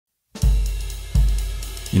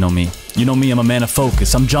You know me. You know me, I'm a man of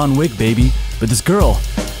focus. I'm John Wick, baby. But this girl,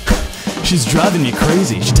 she's driving me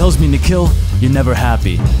crazy. She tells me, Nikhil, you're never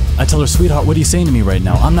happy. I tell her, sweetheart, what are you saying to me right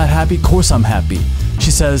now? I'm not happy? Of course I'm happy.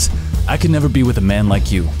 She says, I could never be with a man like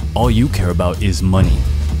you. All you care about is money.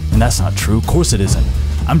 And that's not true. Of course it isn't.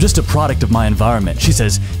 I'm just a product of my environment. She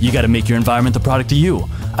says, you gotta make your environment the product of you.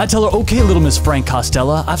 I tell her, okay, little Miss Frank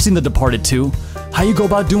Costello, I've seen The Departed too. How you go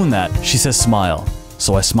about doing that? She says, smile.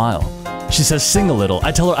 So I smile. She says, sing a little.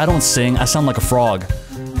 I tell her, I don't sing, I sound like a frog.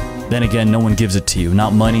 Then again, no one gives it to you.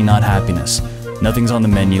 Not money, not happiness. Nothing's on the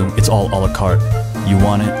menu, it's all a la carte. You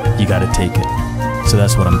want it, you gotta take it. So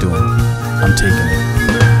that's what I'm doing. I'm taking it.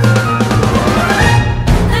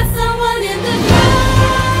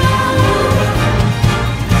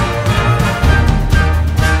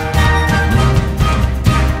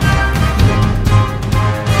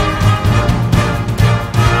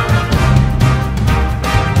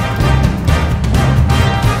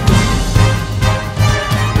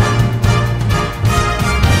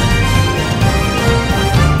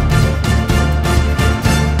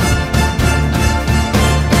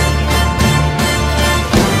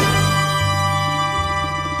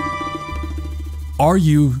 Are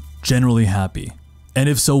you generally happy? And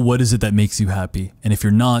if so, what is it that makes you happy? And if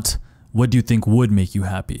you're not, what do you think would make you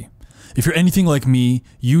happy? If you're anything like me,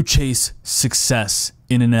 you chase success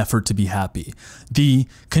in an effort to be happy. The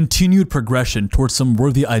continued progression towards some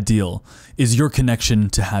worthy ideal is your connection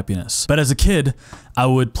to happiness. But as a kid, I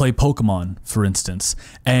would play Pokemon, for instance,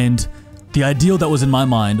 and the ideal that was in my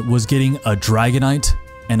mind was getting a Dragonite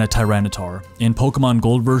and a Tyranitar. In Pokemon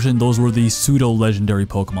Gold version, those were the pseudo-legendary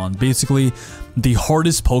Pokemon. Basically, the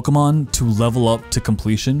hardest Pokemon to level up to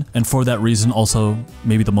completion, and for that reason also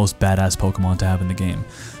maybe the most badass Pokemon to have in the game.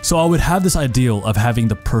 So I would have this ideal of having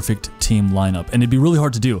the perfect team lineup, and it'd be really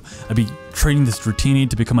hard to do. I'd be training this Dratini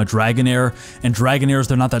to become a Dragonair, and Dragonairs,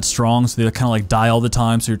 they're not that strong, so they kind of like die all the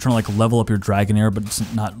time, so you're trying to like level up your Dragonair, but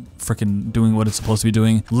it's not freaking doing what it's supposed to be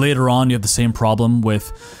doing. Later on, you have the same problem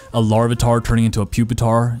with a Larvitar turning into a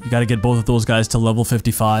Pupitar. You gotta get both of those guys to level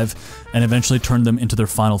 55, and eventually turn them into their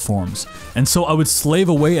final forms. And so I would slave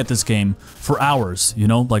away at this game for hours, you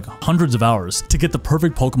know, like hundreds of hours, to get the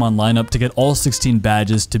perfect Pokemon lineup, to get all 16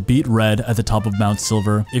 badges, to beat Red at the top of Mount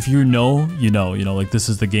Silver. If you know, you know, like this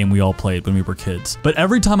is the game we all played when we were kids. But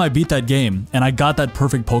every time I beat that game and I got that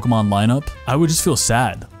perfect Pokemon lineup, I would just feel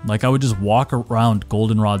sad. Like I would just walk around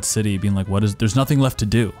Goldenrod City being like, there's nothing left to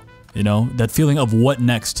do. You know, that feeling of what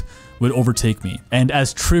next would overtake me. And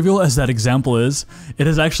as trivial as that example is, it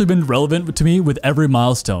has actually been relevant to me with every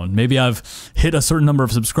milestone. Maybe I've hit a certain number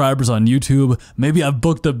of subscribers on YouTube. Maybe I've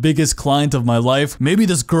booked the biggest client of my life. Maybe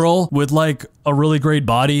this girl with like a really great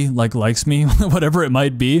body like likes me, whatever it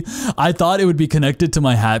might be. I thought it would be connected to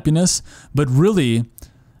my happiness, but really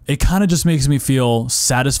it kind of just makes me feel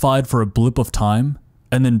satisfied for a blip of time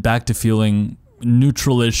and then back to feeling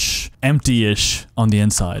neutral-ish, empty-ish on the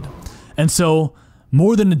inside. And so,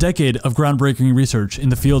 more than a decade of groundbreaking research in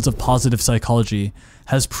the fields of positive psychology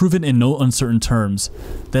has proven in no uncertain terms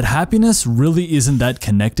that happiness really isn't that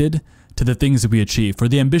connected to the things that we achieve. For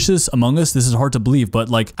the ambitious among us, this is hard to believe, but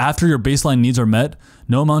like after your baseline needs are met,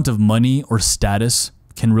 no amount of money or status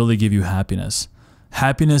can really give you happiness.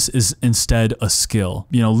 Happiness is instead a skill.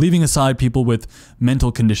 You know, leaving aside people with mental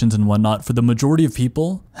conditions and whatnot, for the majority of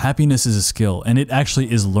people, happiness is a skill, and it actually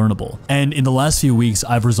is learnable. And in the last few weeks,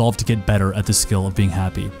 I've resolved to get better at the skill of being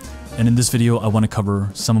happy. And in this video, I want to cover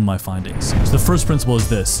some of my findings. So the first principle is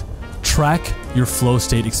this: track your flow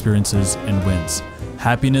state experiences and wins.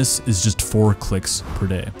 Happiness is just 4 clicks per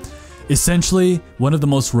day. Essentially, one of the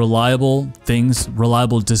most reliable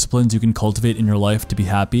disciplines you can cultivate in your life to be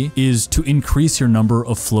happy is to increase your number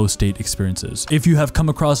of flow state experiences. If you have come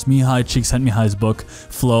across Mihai Csikszentmihalyi's book,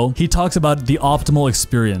 Flow, he talks about the optimal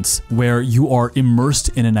experience where you are immersed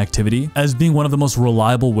in an activity as being one of the most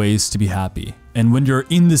reliable ways to be happy. And when you're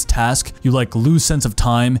in this task, you like lose sense of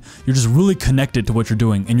time, you're just really connected to what you're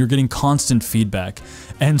doing and you're getting constant feedback.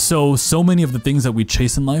 And so many of the things that we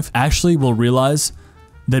chase in life actually will realize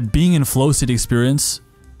that being in flow state experience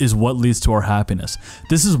is what leads to our happiness.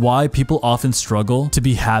 This is why people often struggle to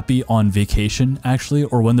be happy on vacation, actually,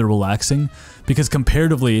 or when they're relaxing, because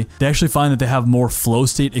comparatively, they actually find that they have more flow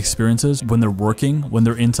state experiences when they're working, when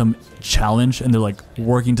they're in some challenge and they're like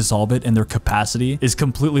working to solve it, and their capacity is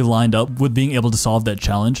completely lined up with being able to solve that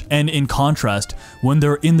challenge. And in contrast, when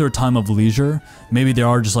they're in their time of leisure, maybe they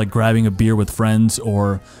are just like grabbing a beer with friends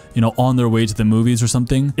or, you know, on their way to the movies or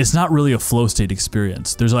something, it's not really a flow state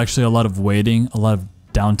experience. There's actually a lot of waiting, a lot of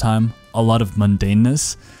downtime, a lot of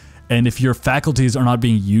mundaneness. And if your faculties are not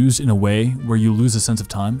being used in a way where you lose a sense of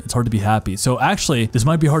time, it's hard to be happy. So actually, this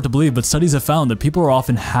might be hard to believe, but studies have found that people are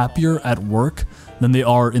often happier at work than they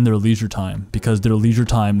are in their leisure time, because their leisure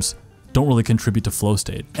times don't really contribute to flow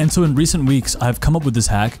state. And so in recent weeks, I've come up with this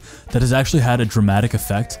hack that has actually had a dramatic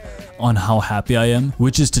effect on how happy I am,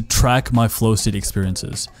 which is to track my flow state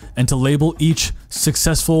experiences and to label each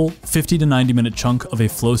successful 50 to 90 minute chunk of a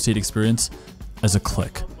flow state experience as a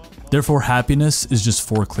click. Therefore, happiness is just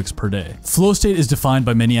 4 clicks per day. Flow state is defined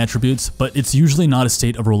by many attributes, but it's usually not a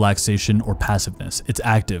state of relaxation or passiveness. It's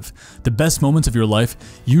active. The best moments of your life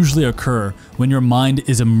usually occur when your mind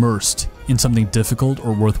is immersed in something difficult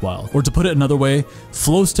or worthwhile. Or to put it another way,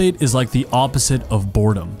 flow state is like the opposite of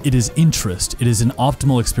boredom. It is interest. It is an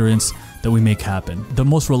optimal experience that we make happen. The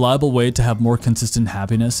most reliable way to have more consistent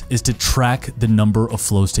happiness is to track the number of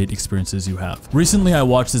flow state experiences you have. Recently, I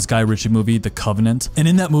watched this Guy Ritchie movie, The Covenant, and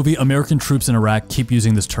in that movie, American troops in Iraq keep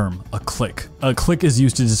using this term, a click. A click is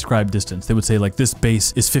used to describe distance. They would say like this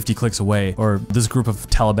base is 50 clicks away, or this group of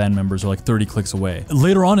Taliban members are like 30 clicks away.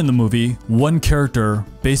 Later on in the movie, one character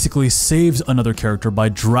basically saves another character by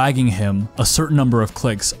dragging him a certain number of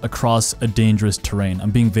clicks across a dangerous terrain.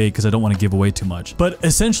 I'm being vague because I don't want to give away too much. But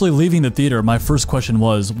essentially leaving the theater, my first question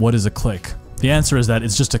was, what is a click? The answer is that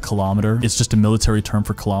it's just a kilometer. It's just a military term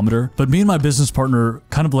for kilometer. But me and my business partner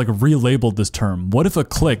kind of like relabeled this term. What if a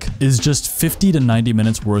click is just 50 to 90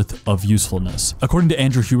 minutes worth of usefulness? According to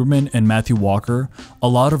Andrew Huberman and Matthew Walker, a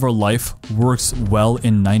lot of our life works well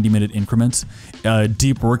in 90-minute increments. A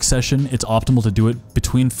deep work session, it's optimal to do it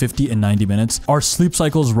between 50 and 90 minutes. Our sleep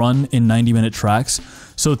cycles run in 90-minute tracks.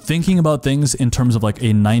 So thinking about things in terms of like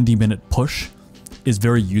a 90-minute push is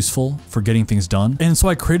very useful for getting things done. And so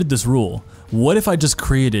I created this rule. What if I just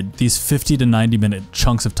created these 50 to 90 minute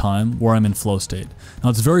chunks of time where I'm in flow state?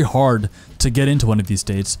 Now it's very hard to get into one of these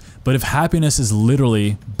states, but if happiness is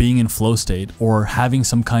literally being in flow state or having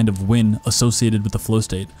some kind of win associated with the flow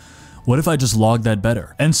state, what if I just logged that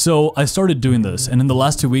better? And so I started doing this, and in the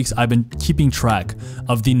last 2 weeks, I've been keeping track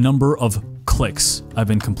of the number of clicks I've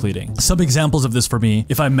been completing. Some examples of this for me: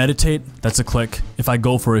 if I meditate, that's a click. If I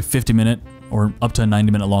go for a 50-minute or up to a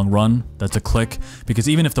 90-minute long run, that's a click. Because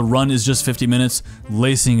even if the run is just 50 minutes,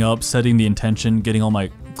 lacing up, setting the intention, getting all my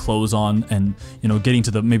clothes on, and getting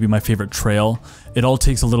to maybe my favorite trail, it all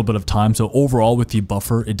takes a little bit of time. So overall with the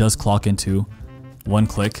buffer, it does clock into 1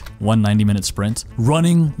 click, 1 90-minute sprint.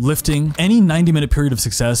 Running, lifting, any 90-minute period of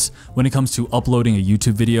success when it comes to uploading a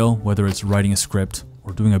YouTube video, whether it's writing a script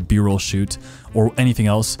or doing a B-roll shoot or anything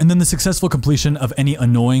else. And then the successful completion of any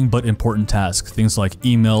annoying but important tasks, things like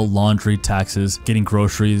email, laundry, taxes, getting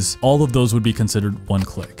groceries, all of those would be considered 1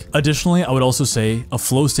 click. Additionally, I would also say a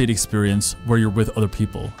flow state experience where you're with other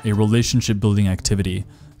people, a relationship building activity,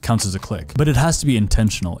 counts as a click. But it has to be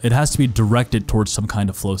intentional. It has to be directed towards some kind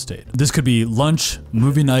of flow state. This could be lunch,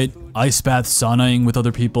 movie night, ice bath, saunaing with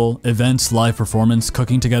other people, events, live performance,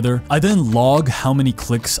 cooking together. I then log how many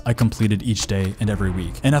clicks I completed each day and every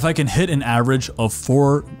week. And if I can hit an average of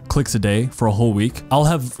 4 clicks a day for a whole week, I'll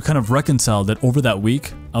have kind of reconciled that over that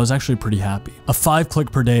week, I was actually pretty happy. A 5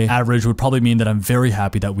 click per day average would probably mean that I'm very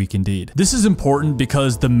happy that week indeed. This is important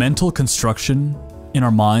because the mental construction in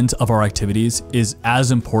our minds of our activities is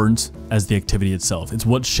as important as the activity itself. It's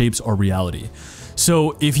what shapes our reality.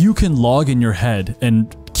 So if you can log in your head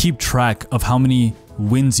and keep track of how many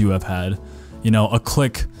wins you have had, a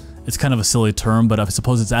click, it's kind of a silly term, but I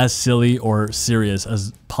suppose it's as silly or serious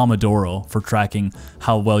as Pomodoro for tracking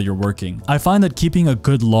how well you're working. I find that keeping a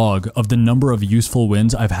good log of the number of useful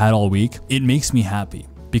wins I've had all week, it makes me happy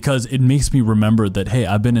because it makes me remember that, hey,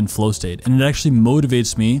 I've been in flow state, and it actually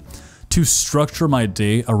motivates me to structure my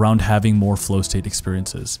day around having more flow state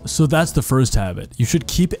experiences. So that's the first habit. You should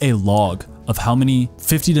keep a log of how many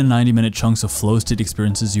 50 to 90 minute chunks of flow state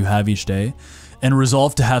experiences you have each day, and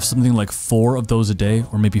resolve to have something like 4 of those a day,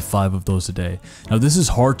 or maybe 5 of those a day. Now this is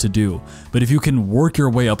hard to do, but if you can work your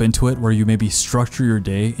way up into it where you maybe structure your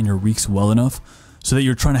day and your weeks well enough, so that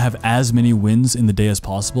you're trying to have as many wins in the day as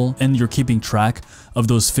possible, and you're keeping track of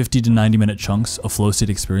those 50 to 90 minute chunks of flow state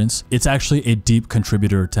experience, it's actually a deep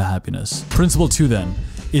contributor to happiness. Principle 2 then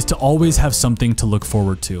is to always have something to look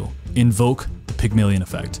forward to. Invoke the Pygmalion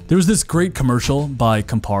effect. There was this great commercial by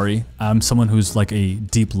Campari. I'm someone who's like a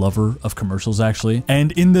deep lover of commercials actually.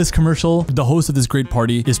 And in this commercial, the host of this great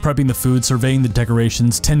party is prepping the food, surveying the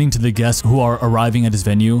decorations, tending to the guests who are arriving at his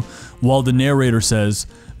venue, while the narrator says,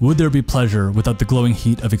 "Would there be pleasure without the glowing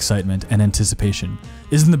heat of excitement and anticipation?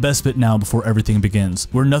 Isn't the best bit now before everything begins,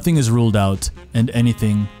 where nothing is ruled out and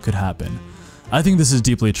anything could happen?" I think this is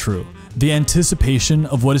deeply true. The anticipation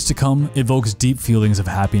of what is to come evokes deep feelings of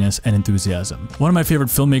happiness and enthusiasm. One of my favorite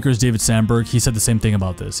filmmakers, David Sandberg, he said the same thing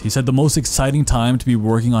about this. He said the most exciting time to be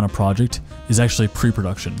working on a project is actually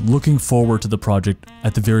pre-production, looking forward to the project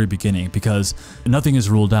at the very beginning, because nothing is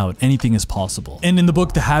ruled out, anything is possible. And in the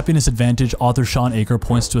book, The Happiness Advantage, author Sean Aker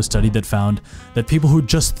points to a study that found that people who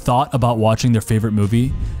just thought about watching their favorite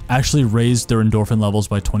movie actually raised their endorphin levels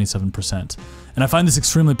by 27%. And I find this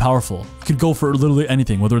extremely powerful. You could go for literally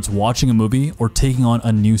anything, whether it's watching a movie or taking on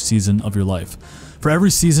a new season of your life. For every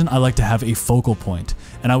season, I like to have a focal point,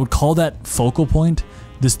 and I would call that focal point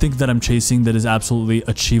this thing that I'm chasing that is absolutely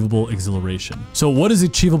achievable exhilaration. So what is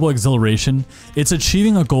achievable exhilaration? It's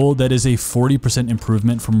achieving a goal that is a 40%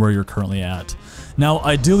 improvement from where you're currently at. Now,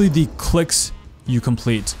 ideally, the clicks you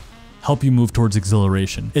complete help you move towards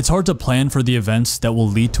exhilaration. It's hard to plan for the events that will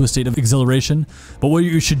lead to a state of exhilaration, but what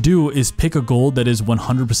you should do is pick a goal that is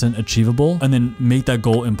 100% achievable and then make that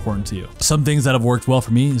goal important to you. Some things that have worked well for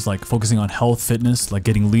me is like focusing on health, fitness, like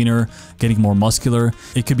getting leaner, getting more muscular.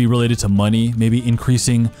 It could be related to money, maybe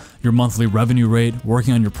increasing your monthly revenue rate,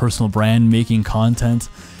 working on your personal brand, making content,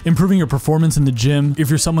 improving your performance in the gym. If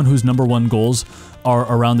you're someone whose #1 goals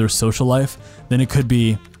are around their social life, then it could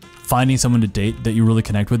be finding someone to date that you really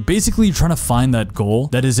connect with. Basically, you're trying to find that goal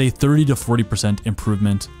that is a 30 to 40%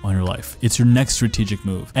 improvement on your life. It's your next strategic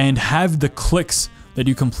move. And have the clicks that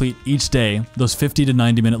you complete each day, those 50 to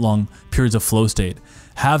 90 minute long periods of flow state,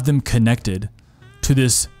 have them connected to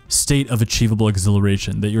this state of achievable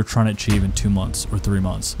exhilaration that you're trying to achieve in 2 months or 3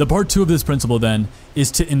 months. The part 2 of this principle then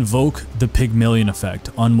is to invoke the Pygmalion effect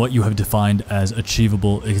on what you have defined as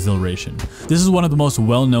achievable exhilaration. This is one of the most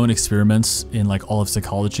well-known experiments in like all of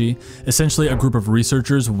psychology. Essentially, a group of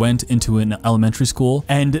researchers went into an elementary school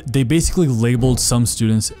and they basically labeled some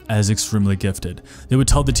students as extremely gifted. They would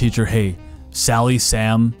tell the teacher, hey, Sally,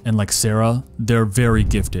 Sam, and like Sarah, they're very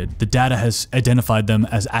gifted. The data has identified them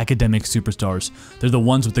as academic superstars. They're the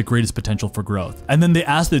ones with the greatest potential for growth. And then they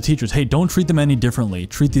asked the teachers, hey, don't treat them any differently.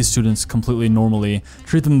 Treat these students completely normally.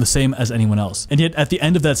 Treat them the same as anyone else. And yet at the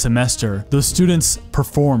end of that semester, those students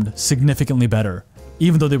performed significantly better.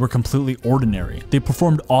 Even though they were completely ordinary. They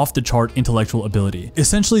performed off the chart intellectual ability.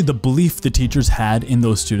 Essentially, the belief the teachers had in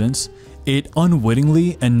those students, it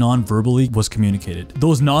unwittingly and non-verbally was communicated.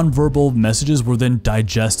 Those non-verbal messages were then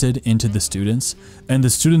digested into the students, and the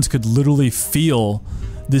students could literally feel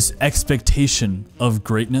this expectation of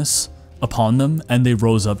greatness upon them, and they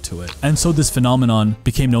rose up to it. And so this phenomenon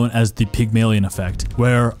became known as the Pygmalion effect,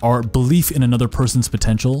 where our belief in another person's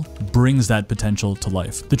potential brings that potential to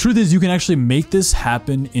life. The truth is, you can actually make this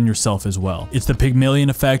happen in yourself as well. It's the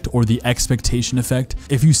Pygmalion effect or the expectation effect.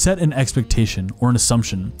 If you set an expectation or an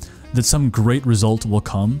assumption that some great result will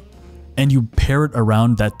come, and you pair it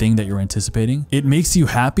around that thing that you're anticipating, it makes you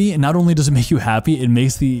happy. And not only does it make you happy, it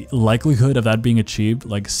makes the likelihood of that being achieved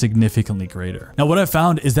like significantly greater. Now, what I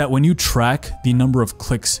found is that when you track the number of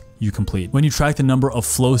clicks you complete, when you track the number of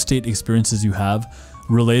flow state experiences you have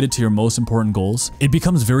related to your most important goals, it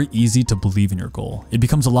becomes very easy to believe in your goal. It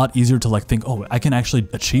becomes a lot easier to like think, oh, I can actually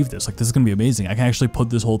achieve this. Like, this is gonna be amazing. I can actually put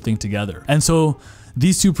this whole thing together. And so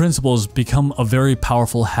these two principles become a very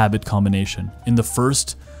powerful habit combination. In the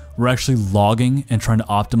first, we're actually logging and trying to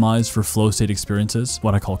optimize for flow state experiences,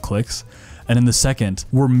 what I call clicks. And in the second,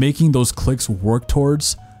 we're making those clicks work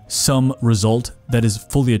towards some result that is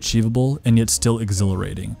fully achievable and yet still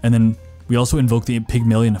exhilarating. And then we also invoke the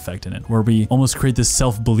Pygmalion effect in it, where we almost create this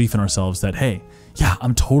self-belief in ourselves that, hey, yeah,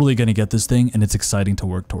 I'm totally gonna get this thing and it's exciting to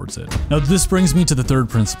work towards it. Now, this brings me to the third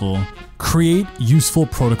principle. Create useful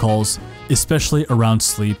protocols, especially around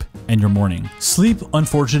sleep and your morning. Sleep,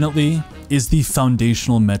 unfortunately, is the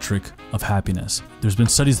foundational metric of happiness. There's been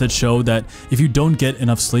studies that show that if you don't get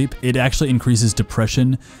enough sleep, it actually increases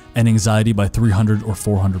depression and anxiety by 300 or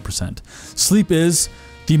 400%. Sleep is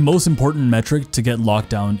the most important metric to get locked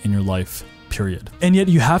down in your life, period. And yet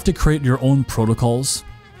you have to create your own protocols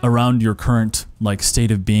around your current like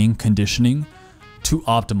state of being, conditioning, to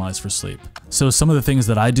optimize for sleep. So some of the things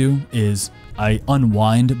that I do is I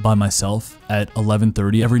unwind by myself at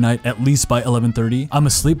 11:30 every night, at least by 11:30. I'm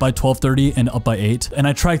asleep by 12:30 and up by 8. And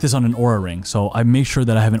I track this on an Aura ring. So I make sure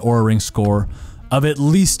that I have an Aura ring score of at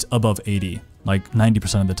least above 80. Like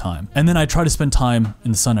 90% of the time. And then I try to spend time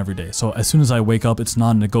in the sun every day. So as soon as I wake up, it's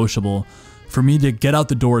non-negotiable for me to get out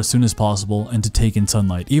the door as soon as possible and to take in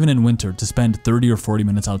sunlight, even in winter, to spend 30 or 40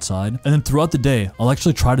 minutes outside. And then throughout the day, I'll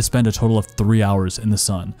actually try to spend a total of 3 hours in the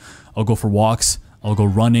sun. I'll go for walks, I'll go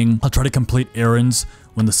running, I'll try to complete errands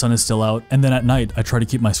when the sun is still out, and then at night, I try to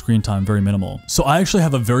keep my screen time very minimal. So I actually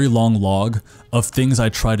have a very long log of things I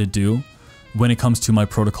try to do when it comes to my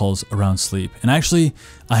protocols around sleep. And actually,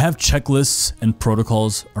 I have checklists and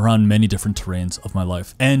protocols around many different terrains of my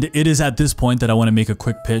life. And it is at this point that I want to make a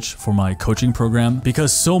quick pitch for my coaching program,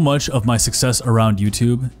 because so much of my success around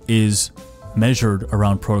YouTube is measured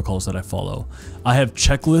around protocols that I follow. I have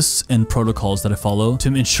checklists and protocols that I follow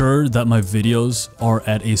to ensure that my videos are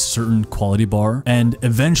at a certain quality bar and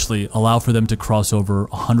eventually allow for them to cross over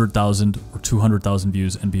 100,000 or 200,000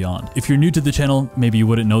 views and beyond. If you're new to the channel, maybe you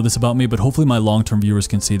wouldn't know this about me, but hopefully my long-term viewers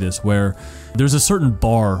can see this, where there's a certain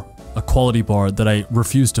bar, a quality bar that I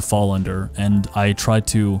refuse to fall under, and I try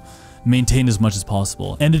to maintain as much as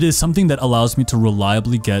possible. And it is something that allows me to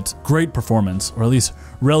reliably get great performance, or at least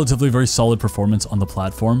relatively very solid performance on the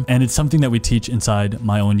platform. And it's something that we teach inside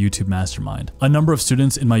my own YouTube mastermind. A number of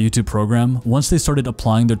students in my YouTube program, once they started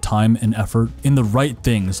applying their time and effort in the right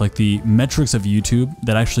things, like the metrics of YouTube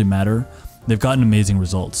that actually matter, they've gotten amazing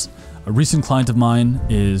results. A recent client of mine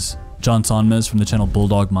is John Sonmez from the channel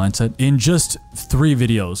Bulldog Mindset. In just 3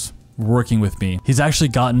 videos working with me, he's actually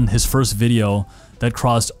gotten his first video that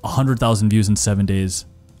crossed 100,000 views in 7 days,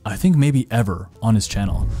 I think maybe ever, on his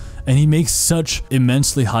channel. And he makes such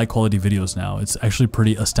immensely high quality videos now. It's actually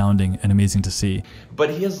pretty astounding and amazing to see.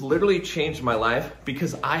 But he has literally changed my life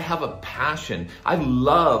because I have a passion. I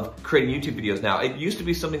love creating YouTube videos now. It used to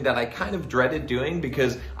be something that I kind of dreaded doing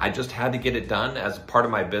because I just had to get it done as part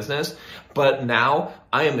of my business. But now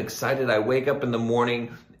I am excited. I wake up in the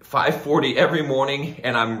morning, 5:40 every morning,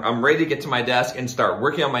 and I'm ready to get to my desk and start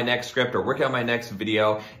working on my next script or working on my next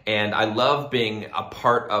video. And I love being a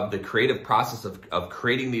part of the creative process of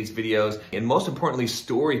creating these videos, and most importantly,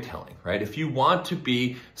 storytelling, right? If you want to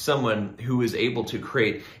be someone who is able to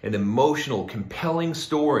create an emotional, compelling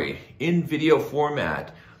story in video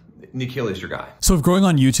format, Nikhil is your guy. So if growing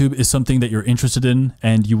on YouTube is something that you're interested in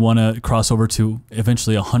and you want to cross over to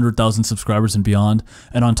eventually 100,000 subscribers and beyond,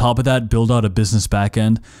 and on top of that, build out a business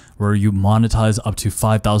backend where you monetize up to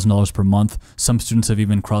 $5,000 per month. Some students have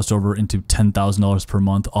even crossed over into $10,000 per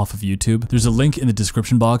month off of YouTube. There's a link in the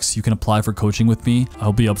description box. You can apply for coaching with me.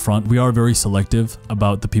 I'll be upfront. We are very selective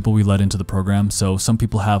about the people we let into the program. So some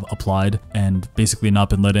people have applied and basically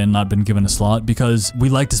not been let in, not been given a slot, because we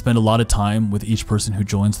like to spend a lot of time with each person who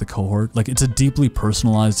joins the cohort. Like, it's a deeply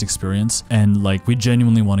personalized experience, and like, we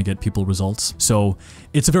genuinely want to get people results. So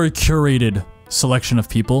it's a very curated selection of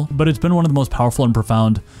people, but it's been one of the most powerful and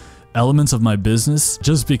profound elements of my business,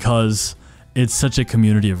 just because it's such a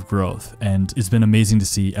community of growth, and it's been amazing to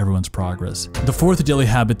see everyone's progress. The 4th daily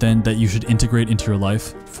habit then that you should integrate into your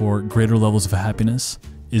life for greater levels of happiness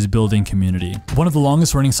is building community. One of the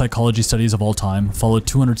longest running psychology studies of all time followed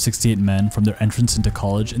 268 men from their entrance into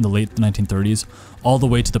college in the late 1930s all the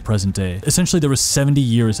way to the present day. Essentially, there was 70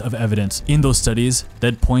 years of evidence in those studies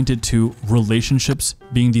that pointed to relationships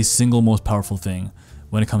being the single most powerful thing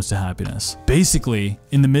when it comes to happiness. Basically,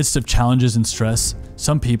 in the midst of challenges and stress,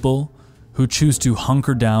 some people who choose to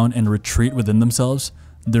hunker down and retreat within themselves,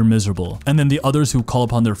 they're miserable. And then the others who call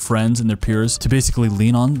upon their friends and their peers to basically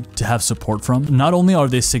lean on, to have support from, not only are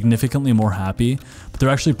they significantly more happy, but they're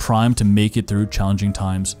actually primed to make it through challenging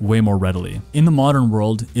times way more readily. In the modern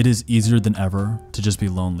world, it is easier than ever to just be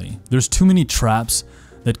lonely. There's too many traps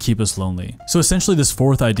that keep us lonely. So essentially, this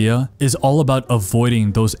 4th idea is all about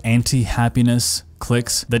avoiding those anti-happiness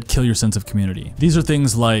clicks that kill your sense of community. These are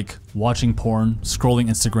things like watching porn, scrolling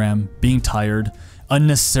Instagram, being tired,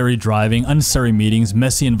 unnecessary driving, unnecessary meetings,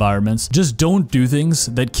 messy environments. Just don't do things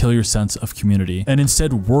that kill your sense of community, and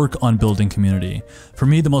instead work on building community. For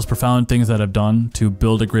me, the most profound things that I've done to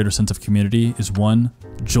build a greater sense of community is 1,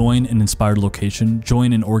 join an inspired location,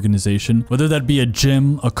 join an organization, whether that be a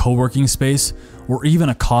gym, a co-working space, or even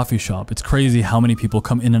a coffee shop. It's crazy how many people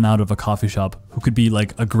come in and out of a coffee shop who could be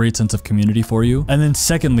like a great sense of community for you. And then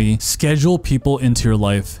secondly, schedule people into your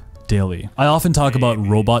life daily. I often talk about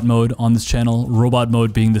robot mode on this channel, robot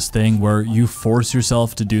mode being this thing where you force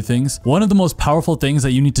yourself to do things. One of the most powerful things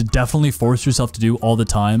that you need to definitely force yourself to do all the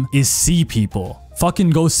time is see people.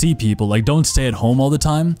 Fucking go see people. Like, don't stay at home all the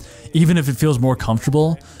time. Even if it feels more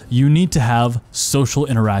comfortable, you need to have social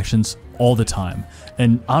interactions all the time.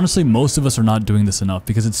 And honestly, most of us are not doing this enough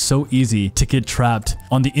because it's so easy to get trapped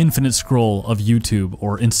on the infinite scroll of YouTube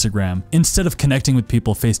or Instagram instead of connecting with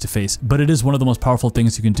people face to face. But it is one of the most powerful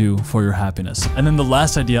things you can do for your happiness. And then the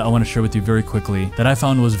last idea I want to share with you very quickly that I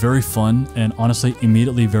found was very fun and honestly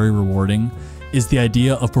immediately very rewarding is the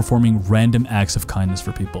idea of performing random acts of kindness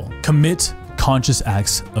for people. Commit conscious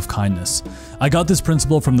acts of kindness. I got this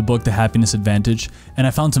principle from the book The Happiness Advantage, and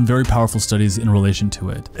I found some very powerful studies in relation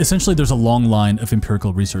to it. Essentially, there's a long line of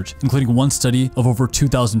empirical research, including one study of over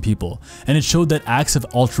 2,000 people, and it showed that acts of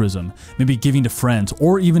altruism, maybe giving to friends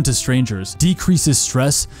or even to strangers, decreases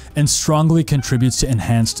stress and strongly contributes to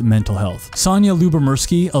enhanced mental health. Sonja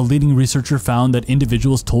Lyubomirsky, a leading researcher, found that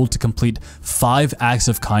individuals told to complete 5 acts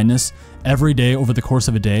of kindness every day over the course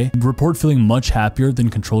of a day report feeling much happier than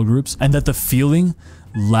control groups, and that the feeling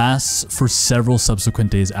lasts for several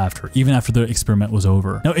subsequent days after, even after the experiment was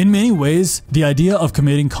over. Now, in many ways, the idea of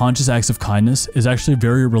committing conscious acts of kindness is actually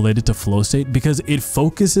very related to flow state because it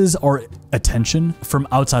focuses our attention from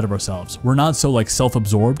outside of ourselves. We're not so like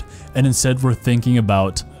self-absorbed, and instead we're thinking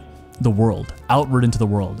about the world, outward into the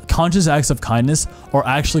world. Conscious acts of kindness are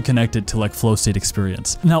actually connected to like flow state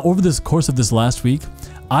experience. Now, over this course of this last week,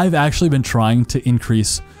 I've actually been trying to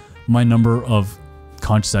increase my number of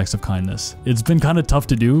conscious acts of kindness. It's been kind of tough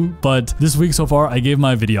to do, but this week so far, I gave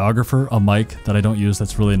my videographer a mic that I don't use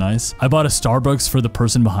that's really nice. I bought a Starbucks for the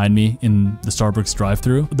person behind me in the Starbucks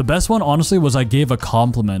drive-thru. The best one, honestly, was I gave a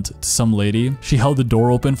compliment to some lady. She held the door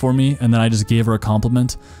open for me, and then I just gave her a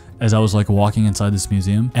compliment as I was like walking inside this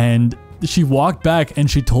museum. And she walked back and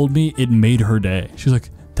she told me it made her day. She was like,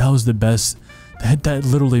 that was the best. That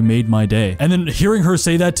literally made my day. And then hearing her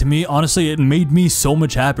say that to me, honestly, it made me so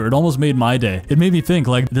much happier. It almost made my day. It made me think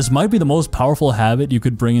like this might be the most powerful habit you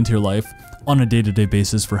could bring into your life on a day-to-day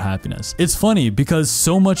basis for happiness. It's funny because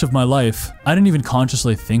so much of my life, I didn't even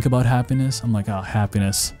consciously think about happiness. I'm like, oh,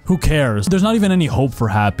 happiness. Who cares? There's not even any hope for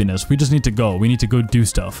happiness. We just need to go. We need to go do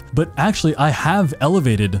stuff. But actually, I have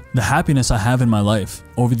elevated the happiness I have in my life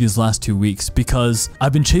over these last 2 weeks because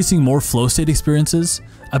I've been chasing more flow state experiences.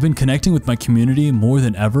 I've been connecting with my community more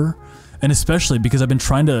than ever. And especially because I've been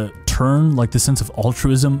trying to turn like the sense of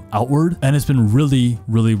altruism outward, and it's been really,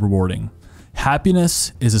 really rewarding.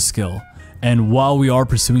 Happiness is a skill. And while we are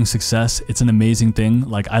pursuing success, it's an amazing thing.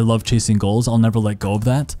 Like, I love chasing goals. I'll never let go of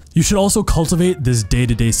that. You should also cultivate this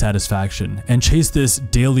day-to-day satisfaction and chase this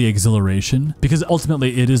daily exhilaration because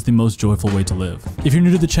ultimately it is the most joyful way to live. If you're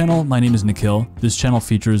new to the channel, my name is Nikhil. This channel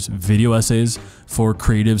features video essays for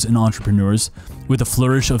creatives and entrepreneurs with a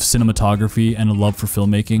flourish of cinematography and a love for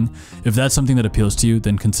filmmaking. If that's something that appeals to you,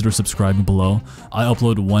 then consider subscribing below. I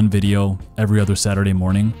upload one video every other Saturday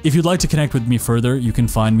morning. If you'd like to connect with me further, you can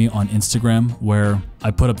find me on Instagram, where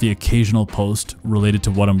I put up the occasional post related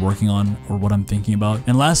to what I'm working on or what I'm thinking about.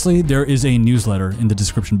 And lastly, there is a newsletter in the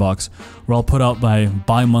description box where I'll put out my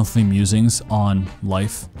bi-monthly musings on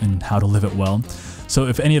life and how to live it well. So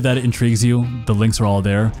if any of that intrigues you, the links are all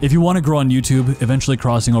there. If you want to grow on YouTube, eventually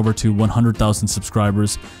crossing over to 100,000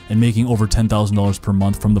 subscribers and making over $10,000 per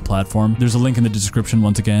month from the platform, there's a link in the description.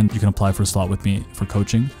 Once again, you can apply for a slot with me for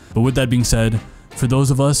coaching. But with that being said, for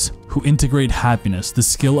those of us who integrate happiness, the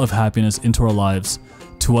skill of happiness into our lives,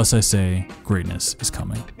 to us I say, greatness is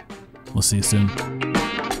coming. We'll see you soon.